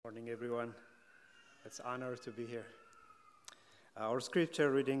Morning, everyone. It's an honor to be here. Our scripture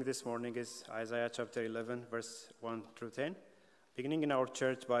reading this morning is Isaiah chapter 11, verse 1 through 10, beginning in our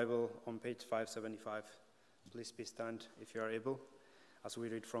church Bible on page 575. Please be stand if you are able, as we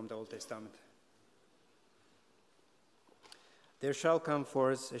read from the Old Testament. There shall come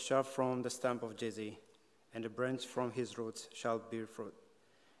forth a shaft from the stump of Jesse, and a branch from his roots shall bear fruit.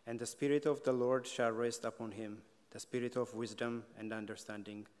 And the Spirit of the Lord shall rest upon him, the Spirit of wisdom and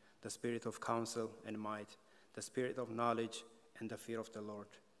understanding, the Spirit of counsel and might, the Spirit of knowledge and the fear of the Lord.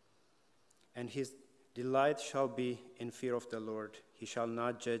 And his delight shall be in fear of the Lord. He shall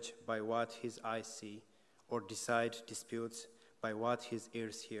not judge by what his eyes see, or decide disputes by what his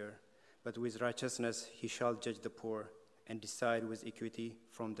ears hear. But with righteousness he shall judge the poor, and decide with equity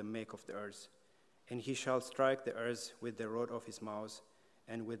from the make of the earth. And he shall strike the earth with the rod of his mouth,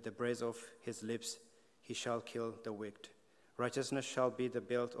 and with the breath of his lips he shall kill the wicked. Righteousness shall be the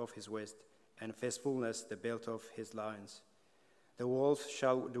belt of his waist, and faithfulness the belt of his loins. The wolf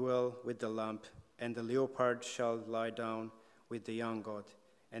shall dwell with the lamb, and the leopard shall lie down with the young goat,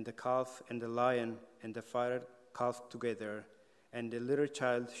 and the calf and the lion and the fatted calf together, and the little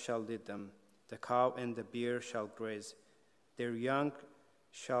child shall lead them. The cow and the bear shall graze. Their young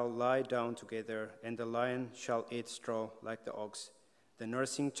shall lie down together, and the lion shall eat straw like the ox. The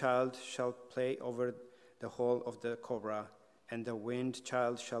nursing child shall play over the hole of the cobra, and the weaned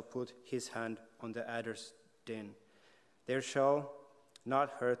child shall put his hand on the adder's den. There shall not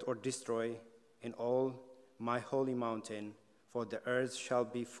hurt or destroy in all my holy mountain, for the earth shall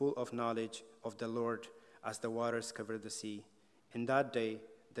be full of knowledge of the Lord as the waters cover the sea. In that day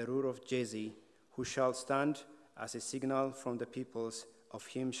the root of Jesse, who shall stand as a signal from the peoples, of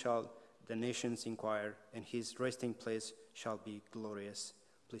him shall the nations inquire, and his resting place shall be glorious.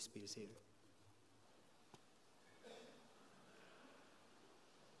 Please be seated.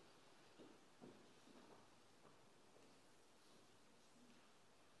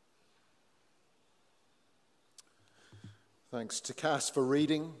 Thanks to Cass for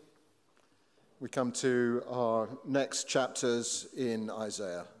reading. We come to our next chapters in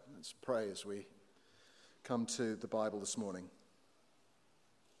Isaiah. Let's pray as we come to the Bible this morning.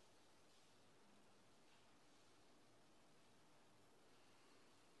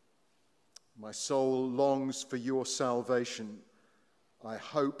 My soul longs for your salvation. I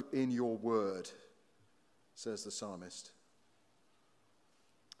hope in your word, says the psalmist.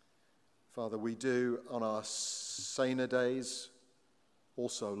 Father, we do on our saner days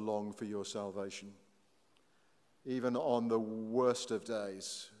also long for your salvation. Even on the worst of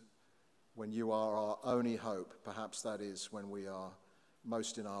days, when you are our only hope, perhaps that is when we are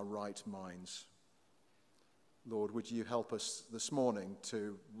most in our right minds. Lord, would you help us this morning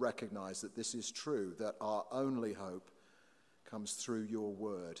to recognize that this is true, that our only hope comes through your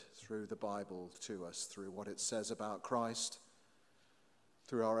word, through the Bible to us, through what it says about Christ,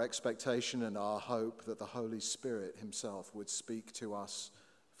 through our expectation and our hope that the Holy Spirit himself would speak to us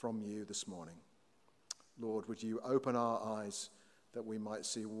from you this morning. Lord, would you open our eyes that we might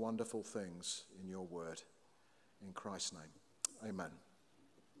see wonderful things in your word. In Christ's name, amen.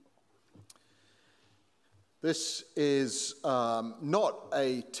 This is not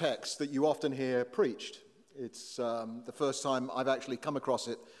a text that you often hear preached. It's the first time I've actually come across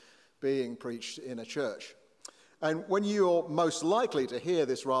it being preached in a church. And when you're most likely to hear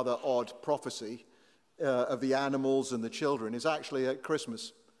this rather odd prophecy of the animals and the children is actually at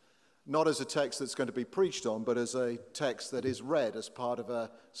Christmas. Not as a text that's going to be preached on, but as a text that is read as part of a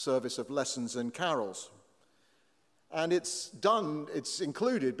service of lessons and carols. And it's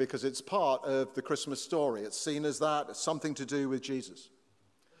included because it's part of the Christmas story. It's seen as that, it's something to do with Jesus.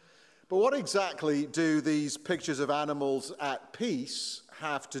 But what exactly do these pictures of animals at peace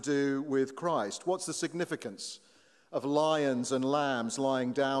have to do with Christ? What's the significance of lions and lambs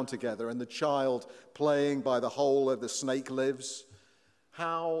lying down together and the child playing by the hole where the snake lives?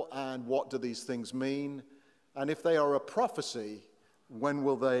 How and what do these things mean? And if they are a prophecy, when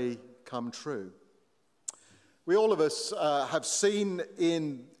will they come true? We all of us have seen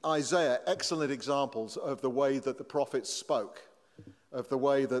in Isaiah excellent examples of the way that the prophets spoke, of the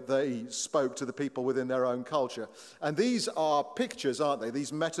way that they spoke to the people within their own culture. And these are pictures, aren't they?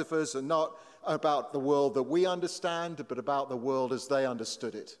 These metaphors are not about the world that we understand, but about the world as they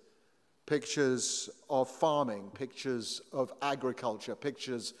understood it. Pictures of farming, pictures of agriculture,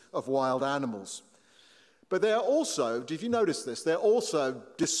 pictures of wild animals. But they're also, did you notice this? They're also,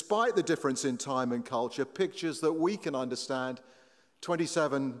 despite the difference in time and culture, pictures that we can understand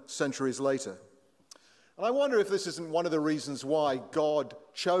 27 centuries later. And I wonder if this isn't one of the reasons why God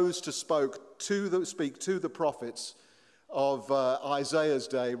chose to speak to the prophets of Isaiah's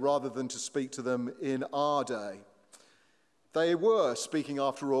day rather than to speak to them in our day. They were speaking,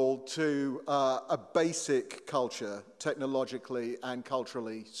 after all, to a basic culture, technologically and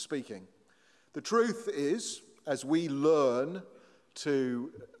culturally speaking. The truth is, as we learn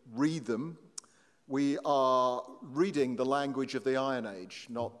to read them, we are reading the language of the Iron Age,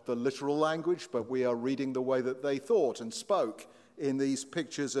 not the literal language, but we are reading the way that they thought and spoke in these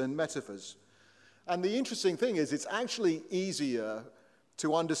pictures and metaphors. And the interesting thing is, it's actually easier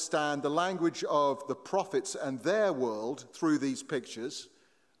to understand the language of the prophets and their world through these pictures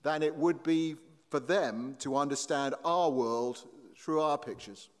than it would be for them to understand our world through our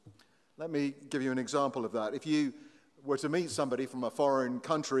pictures. Let me give you an example of that. If you were to meet somebody from a foreign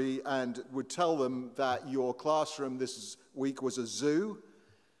country and would tell them that your classroom this week was a zoo,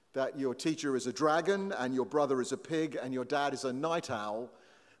 that your teacher is a dragon and your brother is a pig and your dad is a night owl,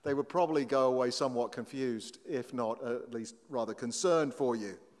 they would probably go away somewhat confused, if not at least rather concerned for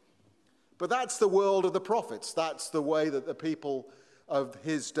you. But that's the world of the prophets. That's the way that the people of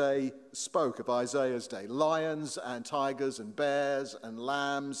his day spoke, of Isaiah's day. Lions and tigers and bears and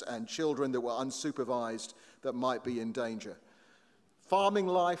lambs and children that were unsupervised that might be in danger. Farming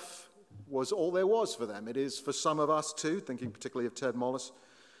life was all there was for them. It is for some of us too, thinking particularly of Ted Mollis.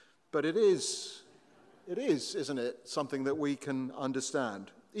 But it is, isn't it, something that we can understand.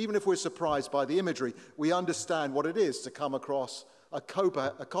 Even if we're surprised by the imagery, we understand what it is to come across a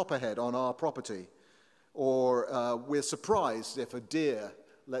copperhead on our property. Or we're surprised if a deer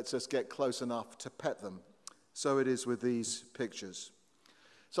lets us get close enough to pet them. So it is with these pictures.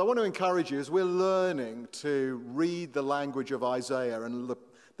 So I want to encourage you, as we're learning to read the language of Isaiah and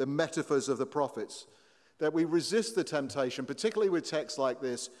the metaphors of the prophets, that we resist the temptation, particularly with texts like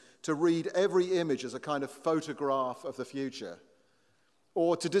this, to read every image as a kind of photograph of the future.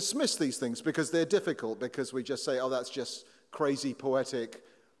 Or to dismiss these things because they're difficult, because we just say, oh, that's just crazy poetic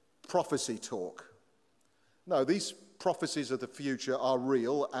prophecy talk. No, these prophecies of the future are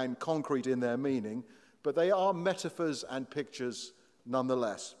real and concrete in their meaning, but they are metaphors and pictures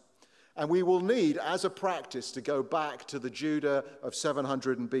nonetheless. And we will need, as a practice, to go back to the Judah of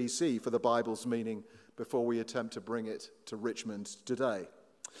 700 BC for the Bible's meaning before we attempt to bring it to Richmond today.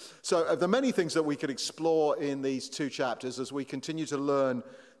 So of the many things that we could explore in these two chapters as we continue to learn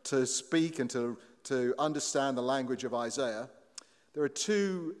to speak and to understand the language of Isaiah, there are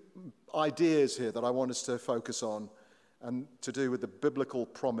two ideas here that I want us to focus on, and to do with the biblical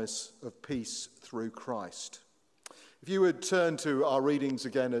promise of peace through Christ. If you would turn to our readings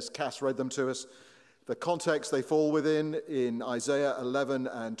again as Cass read them to us, the context they fall within in Isaiah 11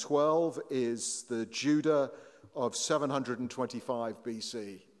 and 12 is the Judah of 725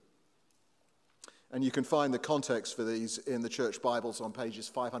 BC. And you can find the context for these in the church Bibles on pages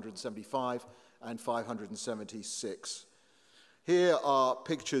 575 and 576. Here are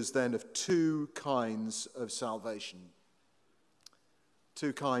pictures then of two kinds of salvation.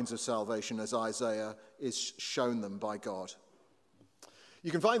 Two kinds of salvation as Isaiah is shown them by God.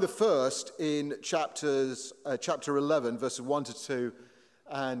 You can find the first in chapter 11, verses 1 to 2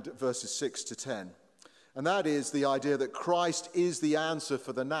 and verses 6 to 10. And that is the idea that Christ is the answer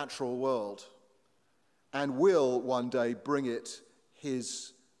for the natural world and will one day bring it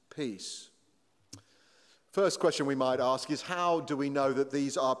his peace. First question we might ask is, how do we know that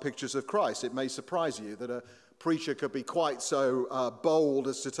these are pictures of Christ? It may surprise you that a preacher could be quite so bold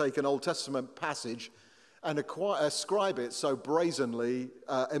as to take an Old Testament passage and ascribe it so brazenly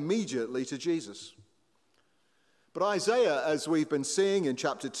immediately to Jesus. But Isaiah, as we've been seeing in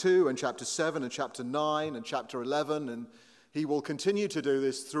chapter 2 and chapter 7 and chapter 9 and chapter 11, and he will continue to do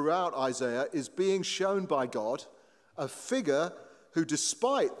this throughout Isaiah, is being shown by God a figure who,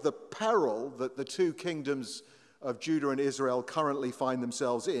 despite the peril that the two kingdoms of Judah and Israel currently find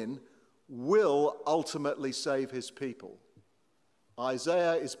themselves in, will ultimately save his people.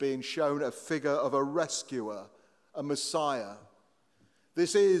 Isaiah is being shown a figure of a rescuer, a Messiah.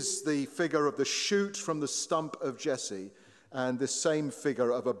 This is the figure of the shoot from the stump of Jesse, and the same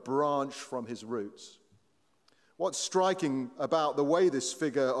figure of a branch from his roots. What's striking about the way this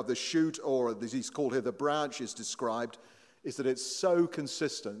figure of the shoot, or as he's called here, the branch, is described, is that it's so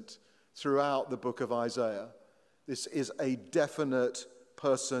consistent throughout the book of Isaiah. This is a definite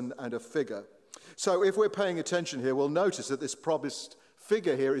person and a figure. So if we're paying attention here, we'll notice that this promised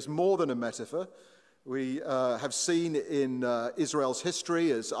figure here is more than a metaphor. We have seen in Israel's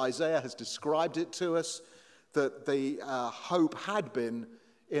history, as Isaiah has described it to us, that the hope had been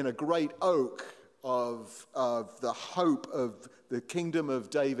in a great oak of the hope of the kingdom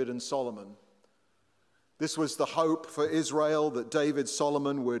of David and Solomon. This was the hope for Israel, that David,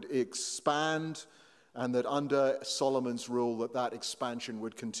 Solomon would expand and that under Solomon's rule that expansion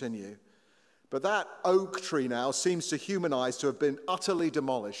would continue. But that oak tree now seems to humanize to have been utterly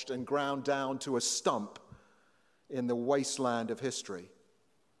demolished and ground down to a stump in the wasteland of history.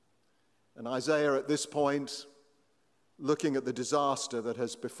 And Isaiah at this point, looking at the disaster that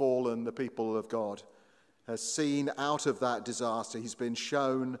has befallen the people of God, has seen out of that disaster, he's been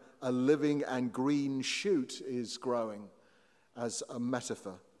shown a living and green shoot is growing as a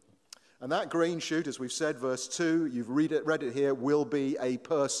metaphor. And that green shoot, as we've said, verse 2, you've read it here, will be a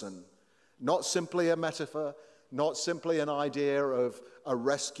person. Not simply a metaphor, not simply an idea of a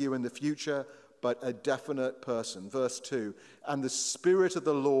rescue in the future, but a definite person. Verse 2, and the Spirit of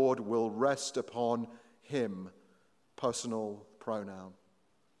the Lord will rest upon him. Personal pronoun.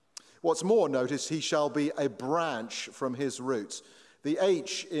 What's more, notice, he shall be a branch from his roots. The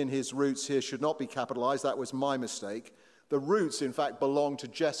H in his roots here should not be capitalized. That was my mistake. The roots, in fact, belong to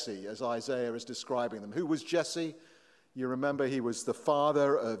Jesse, as Isaiah is describing them. Who was Jesse? You remember he was the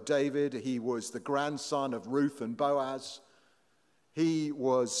father of David. He was the grandson of Ruth and Boaz. He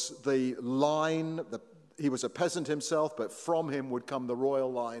was the line, he was a peasant himself, but from him would come the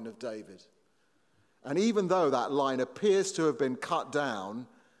royal line of David. And even though that line appears to have been cut down,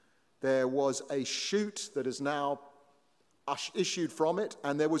 there was a shoot that is now issued from it,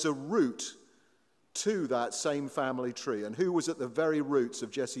 and there was a root to that same family tree. And who was at the very roots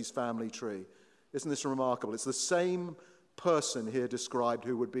of Jesse's family tree? Isn't this remarkable? It's the same person here described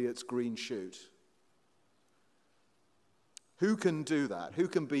who would be its green shoot. Who can do that? Who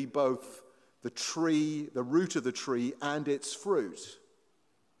can be both the tree, the root of the tree, and its fruit?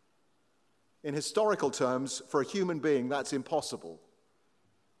 In historical terms, for a human being, that's impossible.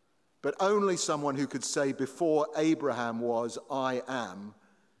 But only someone who could say before Abraham was, I am,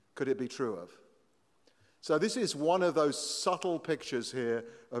 could it be true of. So this is one of those subtle pictures here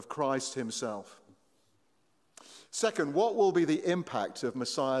of Christ himself. Second, what will be the impact of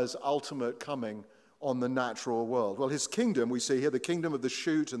Messiah's ultimate coming on the natural world? Well, his kingdom, we see here, the kingdom of the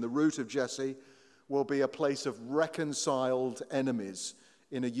shoot and the root of Jesse, will be a place of reconciled enemies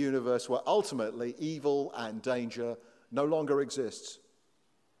in a universe where ultimately evil and danger no longer exists.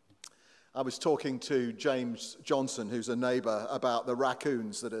 I was talking to James Johnson, who's a neighbor, about the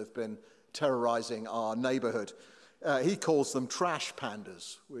raccoons that have been terrorizing our neighborhood. He calls them trash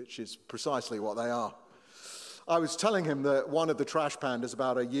pandas, which is precisely what they are. I was telling him that one of the trash pandas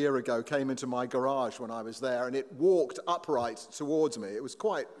about a year ago came into my garage when I was there, and it walked upright towards me. It was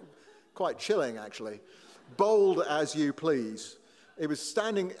quite chilling, actually. Bold as you please. It was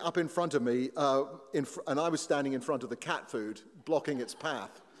standing up in front of me, and I was standing in front of the cat food, blocking its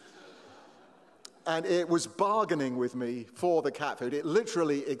path. And it was bargaining with me for the cat food. It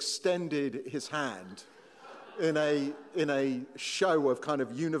literally extended his hand in a show of kind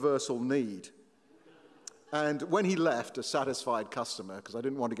of universal need. And when he left, a satisfied customer, because I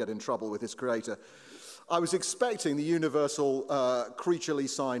didn't want to get in trouble with his creator, I was expecting the universal creaturely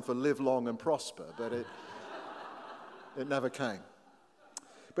sign for live long and prosper, but it never came.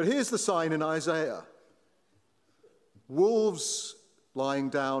 But here's the sign in Isaiah. Wolves lying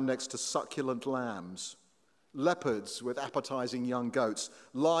down next to succulent lambs, leopards with appetizing young goats,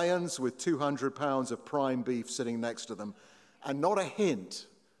 lions with 200 pounds of prime beef sitting next to them, and not a hint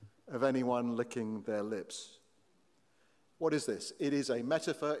of anyone licking their lips. What is this? It is a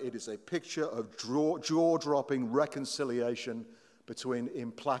metaphor, it is a picture of jaw-dropping reconciliation between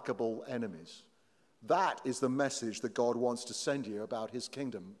implacable enemies. That is the message that God wants to send you about his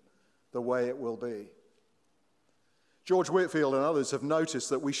kingdom, the way it will be. George Whitefield and others have noticed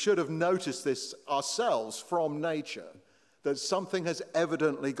that we should have noticed this ourselves from nature, that something has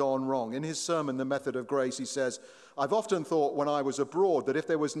evidently gone wrong. In his sermon, The Method of Grace, he says, I've often thought when I was abroad that if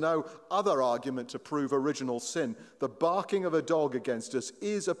there was no other argument to prove original sin, the barking of a dog against us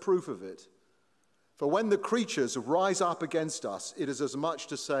is a proof of it. For when the creatures rise up against us, it is as much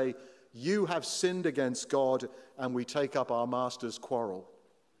to say, you have sinned against God, and we take up our master's quarrel.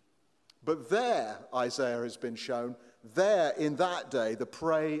 But there, Isaiah has been shown, there in that day, the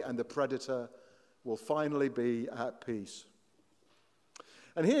prey and the predator will finally be at peace.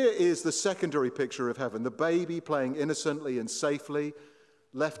 And here is the secondary picture of heaven, the baby playing innocently and safely,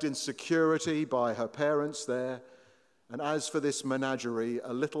 left in security by her parents there. And as for this menagerie,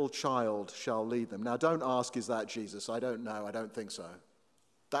 a little child shall lead them. Now, don't ask, is that Jesus? I don't know. I don't think so.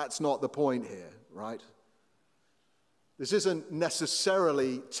 That's not the point here, right? This isn't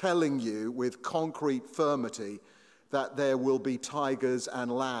necessarily telling you with concrete firmity that there will be tigers and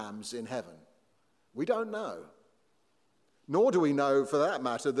lambs in heaven. We don't know. Nor do we know, for that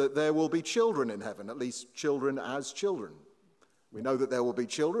matter, that there will be children in heaven, at least children as children. We know that there will be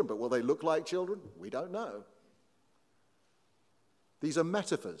children, but will they look like children? We don't know. These are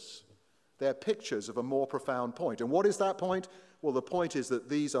metaphors. They're pictures of a more profound point. And what is that point? Well, the point is that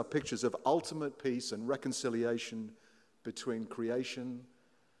these are pictures of ultimate peace and reconciliation between creation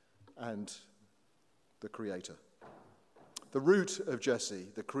and the Creator. The root of Jesse,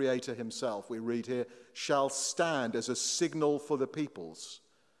 the Creator himself, we read here, shall stand as a signal for the peoples.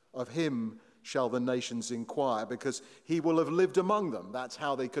 Of him shall the nations inquire, because he will have lived among them. That's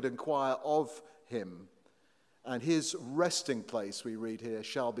how they could inquire of him. And his resting place, we read here,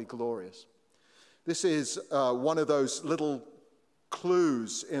 shall be glorious. This is one of those little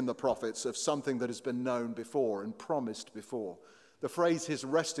clues in the prophets of something that has been known before and promised before. The phrase, his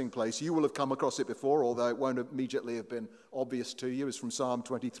resting place, you will have come across it before, although it won't immediately have been obvious to you, is from Psalm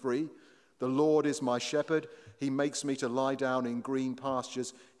 23. The Lord is my shepherd. He makes me to lie down in green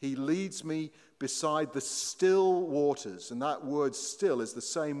pastures. He leads me beside the still waters. And that word still is the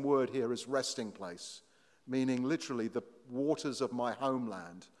same word here as resting place, meaning literally the waters of my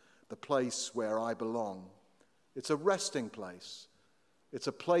homeland, the place where I belong. It's a resting place. It's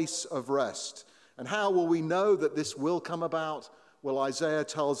a place of rest. And how will we know that this will come about? Well, Isaiah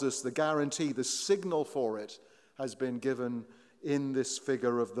tells us the guarantee, the signal for it has been given in this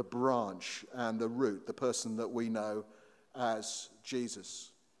figure of the branch and the root, the person that we know as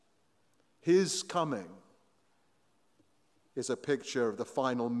Jesus. His coming is a picture of the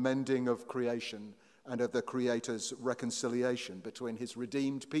final mending of creation and of the Creator's reconciliation between his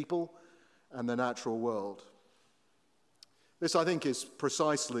redeemed people and the natural world. This, I think, is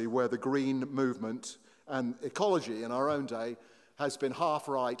precisely where the green movement and ecology in our own day has been half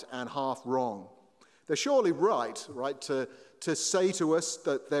right and half wrong. They're surely right, to say to us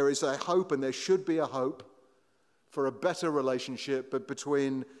that there is a hope and there should be a hope for a better relationship but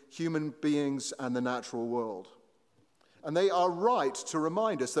between human beings and the natural world. And they are right to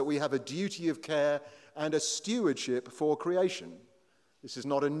remind us that we have a duty of care and a stewardship for creation. This is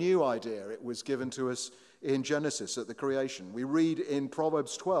not a new idea. It was given to us in Genesis at the creation. We read in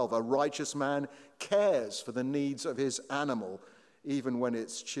Proverbs 12, a righteous man cares for the needs of his animal, even when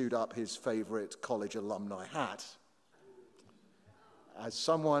it's chewed up his favorite college alumni hat. As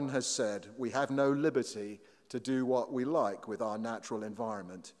someone has said, we have no liberty to do what we like with our natural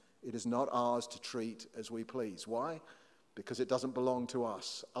environment. It is not ours to treat as we please. Why? Because it doesn't belong to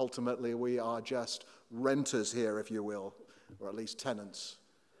us. Ultimately, we are just renters here, if you will, or at least tenants.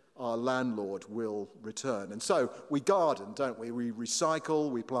 Our landlord will return. And so we garden, don't we? We recycle,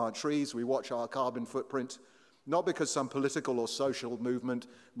 we plant trees, we watch our carbon footprint, not because some political or social movement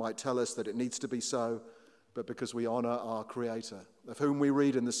might tell us that it needs to be so, but because we honor our Creator, of whom we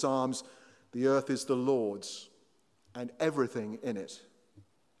read in the Psalms, the earth is the Lord's and everything in it.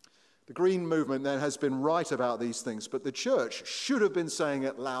 The green movement then has been right about these things, but the church should have been saying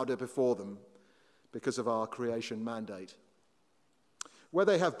it louder before them because of our creation mandate. Where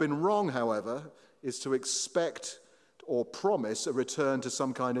they have been wrong, however, is to expect or promise a return to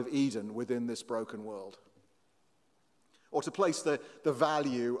some kind of Eden within this broken world, or to place the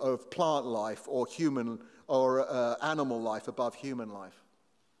value of plant life or human or animal life above human life,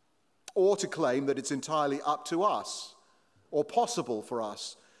 or to claim that it's entirely up to us or possible for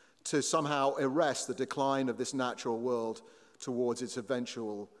us to somehow arrest the decline of this natural world towards its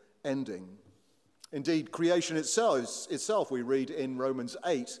eventual ending. Indeed, creation itself, we read in Romans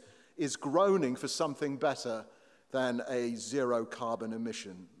 8, is groaning for something better than a zero carbon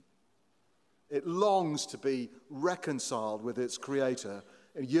emission. It longs to be reconciled with its Creator,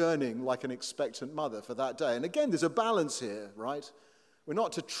 yearning like an expectant mother for that day. And again, there's a balance here, right? We're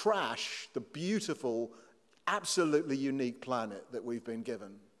not to trash the beautiful, absolutely unique planet that we've been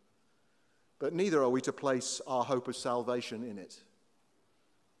given, but neither are we to place our hope of salvation in it.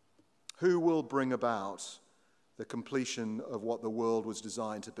 Who will bring about the completion of what the world was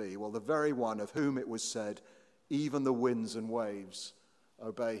designed to be? Well, the very one of whom it was said, even the winds and waves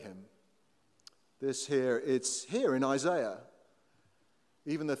obey him. It's here in Isaiah.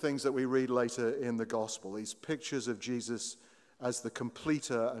 Even the things that we read later in the gospel, these pictures of Jesus as the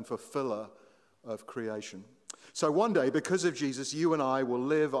completer and fulfiller of creation. So one day, because of Jesus, you and I will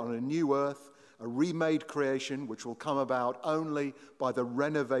live on a new earth, a remade creation, which will come about only by the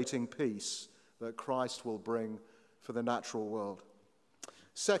renovating peace that Christ will bring for the natural world.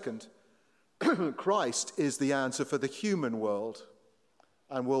 Second, Christ is the answer for the human world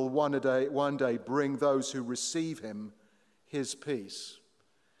and will one day bring those who receive him his peace.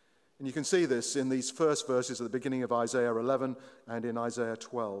 And you can see this in these first verses at the beginning of Isaiah 11 and in Isaiah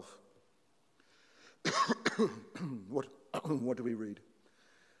 12. What do we read?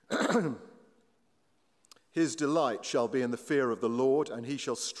 His delight shall be in the fear of the Lord, and he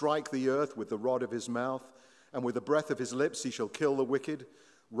shall strike the earth with the rod of his mouth, and with the breath of his lips he shall kill the wicked.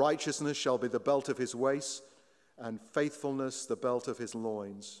 Righteousness shall be the belt of his waist, and faithfulness the belt of his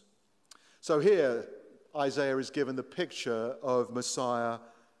loins. So here, Isaiah is given the picture of Messiah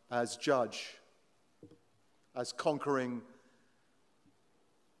as judge, as conquering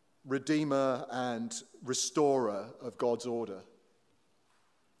redeemer and restorer of God's order.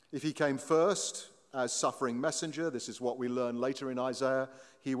 If he came first as suffering messenger, this is what we learn later in Isaiah,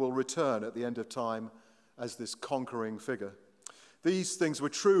 he will return at the end of time as this conquering figure. These things were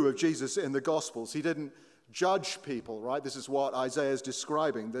true of Jesus in the Gospels. He didn't judge people, right? This is what Isaiah is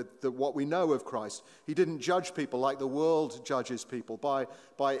describing, that what we know of Christ. He didn't judge people like the world judges people,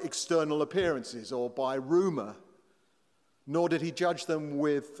 by external appearances or by rumor. Nor did he judge them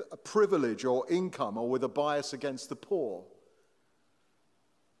with a privilege or income or with a bias against the poor.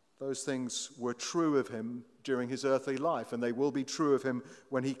 Those things were true of him during his earthly life, and they will be true of him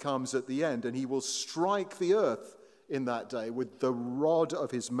when he comes at the end. And he will strike the earth in that day with the rod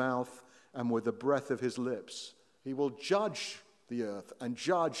of his mouth and with the breath of his lips. He will judge the earth and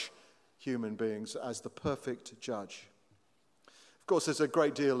judge human beings as the perfect judge. Of course, there's a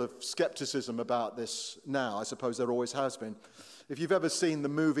great deal of skepticism about this now. I suppose there always has been. If you've ever seen the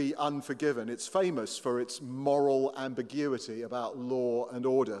movie Unforgiven, it's famous for its moral ambiguity about law and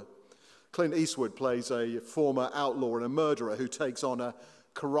order. Clint Eastwood plays a former outlaw and a murderer who takes on a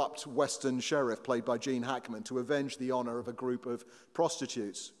corrupt Western sheriff, played by Gene Hackman, to avenge the honor of a group of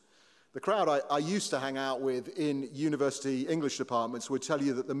prostitutes. The crowd I used to hang out with in university English departments would tell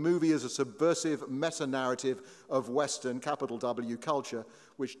you that the movie is a subversive meta-narrative of Western, capital W, culture,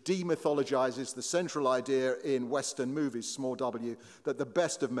 which demythologizes the central idea in Western movies, small w, that the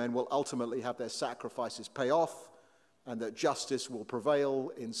best of men will ultimately have their sacrifices pay off and that justice will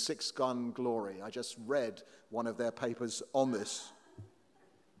prevail in six-gun glory. I just read one of their papers on this.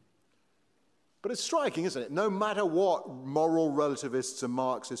 But it's striking, isn't it? No matter what moral relativists and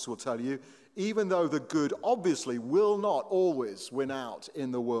Marxists will tell you, even though the good obviously will not always win out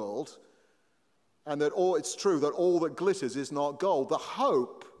in the world, and that it's true that all that glitters is not gold, the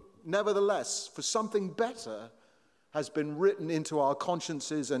hope, nevertheless, for something better has been written into our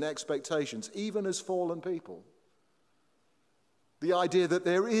consciences and expectations, even as fallen people. The idea that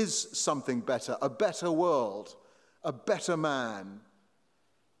there is something better, a better world, a better man.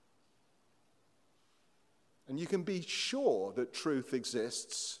 And you can be sure that truth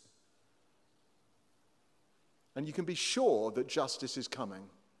exists. And you can be sure that justice is coming.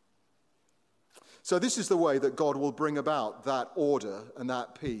 So this is the way that God will bring about that order and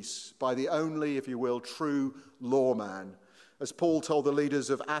that peace, by the only, if you will, true lawman. As Paul told the leaders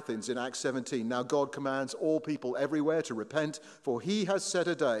of Athens in Acts 17, now God commands all people everywhere to repent, for he has set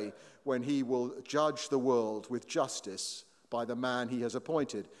a day when he will judge the world with justice by the man he has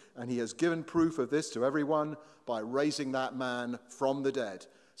appointed. And he has given proof of this to everyone by raising that man from the dead.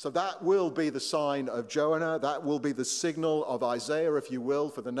 So that will be the sign of Jonah. That will be the signal of Isaiah, if you will,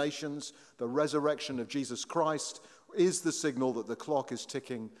 for the nations. The resurrection of Jesus Christ is the signal that the clock is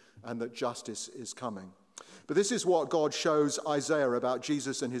ticking and that justice is coming. But this is what God shows Isaiah about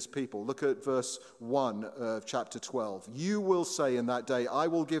Jesus and his people. Look at verse 1 of chapter 12. You will say in that day, I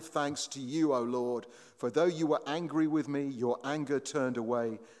will give thanks to you, O Lord, for though you were angry with me, your anger turned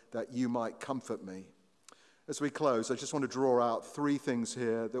away, that you might comfort me. As we close, I just want to draw out three things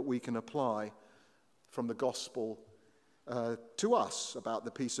here that we can apply from the gospel to us about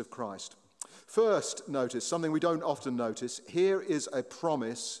the peace of Christ. First, notice something we don't often notice. Here is a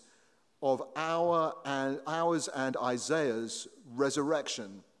promise of ours and Isaiah's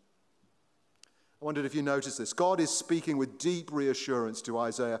resurrection. I wondered if you noticed this. God is speaking with deep reassurance to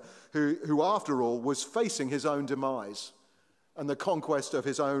Isaiah, who after all was facing his own demise and the conquest of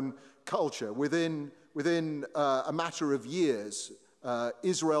his own culture. Within a matter of years,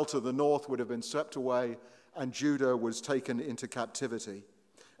 Israel to the north would have been swept away and Judah was taken into captivity.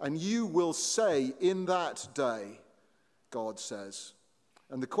 And you will say in that day, God says.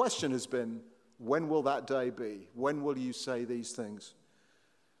 And the question has been, when will that day be? When will you say these things?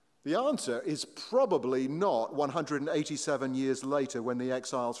 The answer is probably not 187 years later when the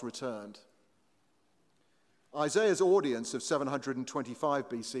exiles returned. Isaiah's audience of 725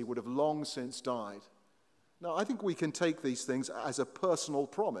 BC would have long since died. Now, I think we can take these things as a personal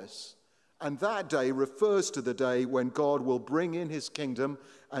promise. And that day refers to the day when God will bring in his kingdom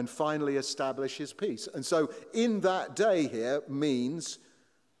and finally establish his peace. And so in that day here means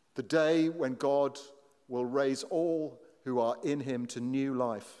the day when God will raise all who are in him to new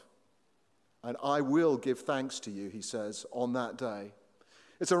life. And I will give thanks to you, he says, on that day.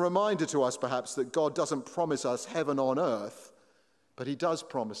 It's a reminder to us, perhaps, that God doesn't promise us heaven on earth, but he does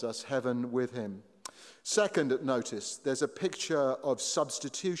promise us heaven with him. Second, notice, there's a picture of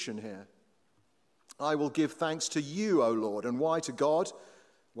substitution here. I will give thanks to you, O Lord. And why to God?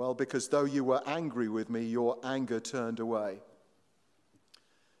 Well, because though you were angry with me, your anger turned away.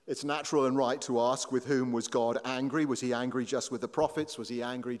 It's natural and right to ask, with whom was God angry? Was he angry just with the prophets? Was he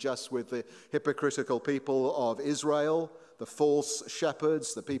angry just with the hypocritical people of Israel, the false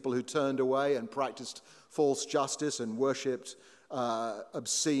shepherds, the people who turned away and practiced false justice and worshipped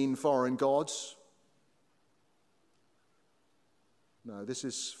obscene foreign gods? No, this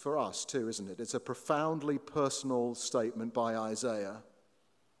is for us too, isn't it? It's a profoundly personal statement by Isaiah.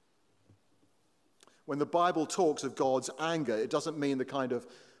 When the Bible talks of God's anger, it doesn't mean the kind of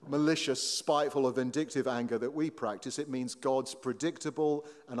malicious, spiteful, or vindictive anger that we practice. It means God's predictable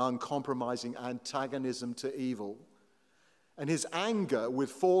and uncompromising antagonism to evil. And his anger with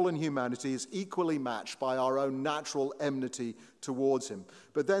fallen humanity is equally matched by our own natural enmity towards him.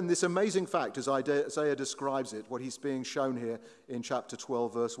 But then this amazing fact, as Isaiah describes it, what he's being shown here in chapter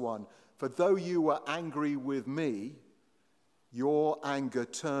 12, verse 1, for though you were angry with me, your anger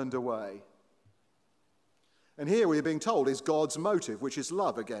turned away. And here we are being told is God's motive, which is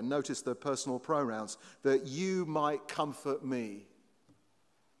love again. Notice the personal pronouns, that you might comfort me,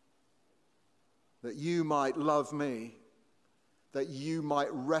 that you might love me, that you might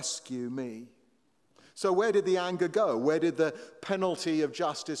rescue me. So where did the anger go? Where did the penalty of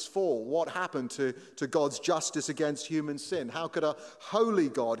justice fall? What happened to God's justice against human sin? How could a holy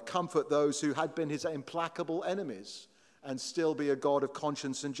God comfort those who had been his implacable enemies and still be a God of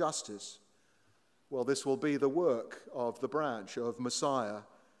conscience and justice? Well, this will be the work of the branch of Messiah.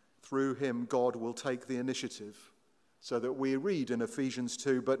 Through him, God will take the initiative. So that we read in Ephesians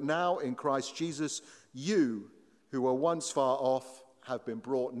 2, but now in Christ Jesus, you who were once far off have been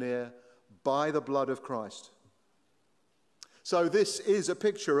brought near by the blood of Christ. So this is a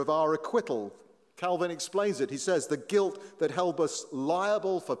picture of our acquittal. Calvin explains it. He says, the guilt that held us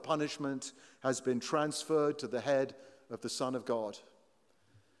liable for punishment has been transferred to the head of the Son of God.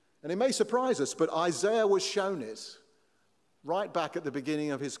 And it may surprise us, but Isaiah was shown it right back at the beginning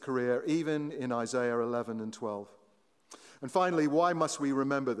of his career, even in Isaiah 11 and 12. And finally, why must we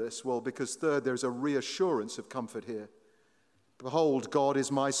remember this? Well, because third, there's a reassurance of comfort here. Behold, God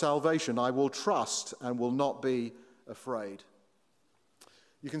is my salvation. I will trust and will not be afraid.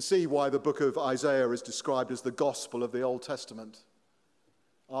 You can see why the book of Isaiah is described as the gospel of the Old Testament.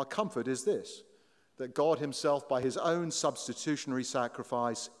 Our comfort is this, that God himself, by his own substitutionary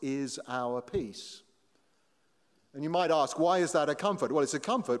sacrifice, is our peace. And you might ask, why is that a comfort? Well, it's a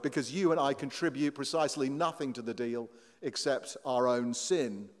comfort because you and I contribute precisely nothing to the deal except our own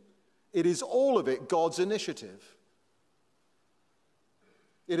sin. It is all of it God's initiative.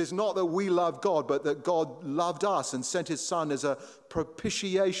 It is not that we love God, but that God loved us and sent his Son as a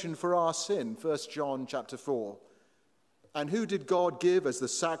propitiation for our sin, 1 John chapter 4. And who did God give as the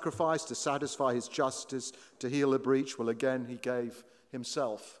sacrifice to satisfy his justice, to heal a breach? Well, again, he gave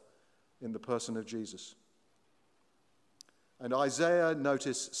himself in the person of Jesus. And Isaiah,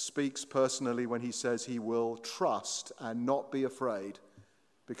 notice, speaks personally when he says he will trust and not be afraid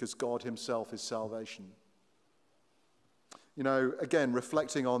because God himself is salvation. You know, again,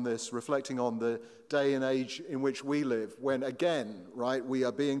 reflecting on this, reflecting on the day and age in which we live, when again, right, we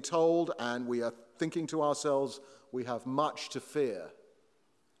are being told and we are thinking to ourselves, we have much to fear.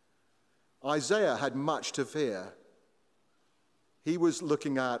 Isaiah had much to fear. He was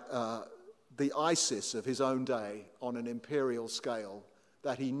looking at the ISIS of his own day on an imperial scale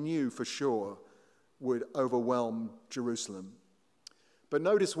that he knew for sure would overwhelm Jerusalem. But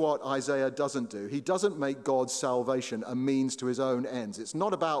notice what Isaiah doesn't do. He doesn't make God's salvation a means to his own ends. It's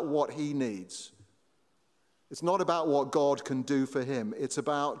not about what he needs. It's not about what God can do for him. It's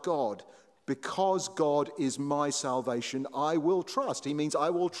about God. Because God is my salvation, I will trust. He means I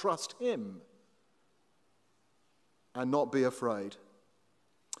will trust him and not be afraid.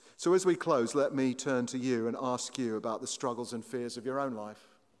 So as we close, let me turn to you and ask you about the struggles and fears of your own life.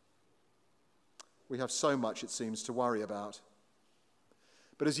 We have so much, it seems, to worry about.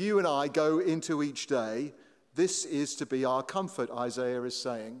 But as you and I go into each day, this is to be our comfort, Isaiah is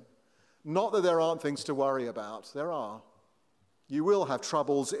saying. Not that there aren't things to worry about. There are. You will have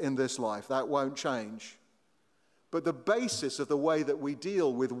troubles in this life. That won't change. But the basis of the way that we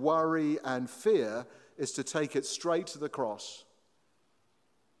deal with worry and fear is to take it straight to the cross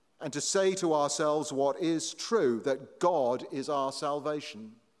and to say to ourselves what is true, that God is our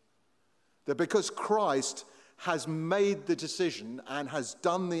salvation. That because Christ has made the decision and has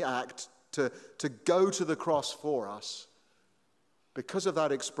done the act to go to the cross for us, because of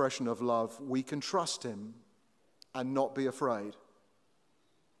that expression of love, we can trust him and not be afraid.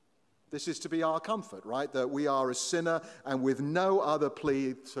 This is to be our comfort, right? That we are a sinner and with no other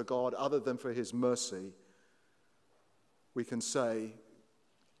plea to God other than for his mercy, we can say,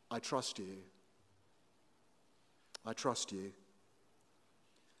 I trust you. I trust you.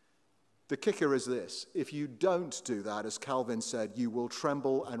 The kicker is this: if you don't do that, as Calvin said, you will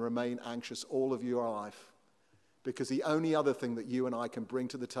tremble and remain anxious all of your life, because the only other thing that you and I can bring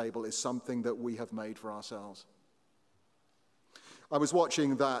to the table is something that we have made for ourselves. I was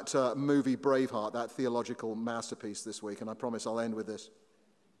watching that movie Braveheart, that theological masterpiece this week, and I promise I'll end with this.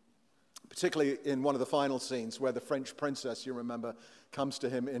 Particularly in one of the final scenes where the French princess, you remember, comes to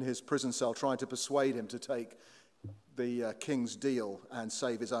him in his prison cell trying to persuade him to take the king's deal and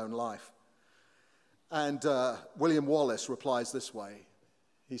save his own life. And William Wallace replies this way.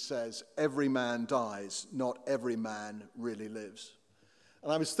 He says, every man dies, not every man really lives.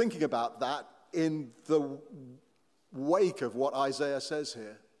 And I was thinking about that in the wake of what Isaiah says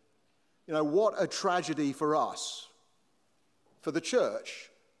here. You know, what a tragedy for us, for the church,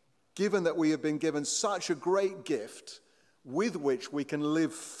 given that we have been given such a great gift with which we can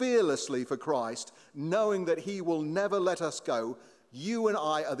live fearlessly for Christ, knowing that he will never let us go. You and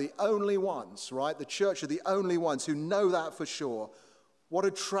I are the only ones, right? The church are the only ones who know that for sure. What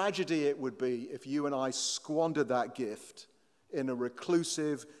a tragedy it would be if you and I squandered that gift in a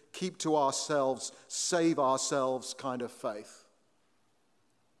reclusive, keep to ourselves, save ourselves kind of faith.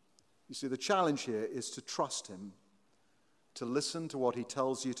 You see, the challenge here is to trust him, to listen to what he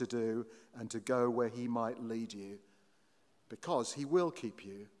tells you to do, and to go where he might lead you, because he will keep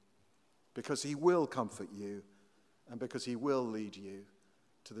you, because he will comfort you, and because he will lead you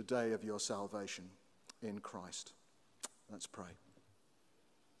to the day of your salvation in Christ. Let's pray.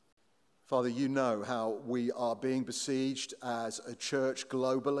 Father, you know how we are being besieged as a church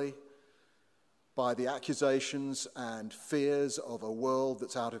globally by the accusations and fears of a world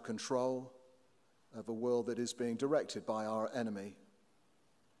that's out of control, of a world that is being directed by our enemy.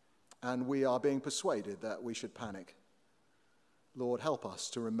 And we are being persuaded that we should panic. Lord, help us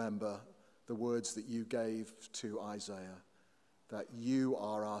to remember the words that you gave to Isaiah, that you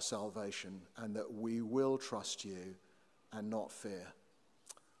are our salvation and that we will trust you and not fear.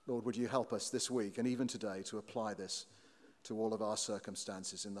 Lord, would you help us this week and even today to apply this to all of our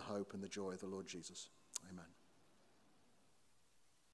circumstances in the hope and the joy of the Lord Jesus. Amen.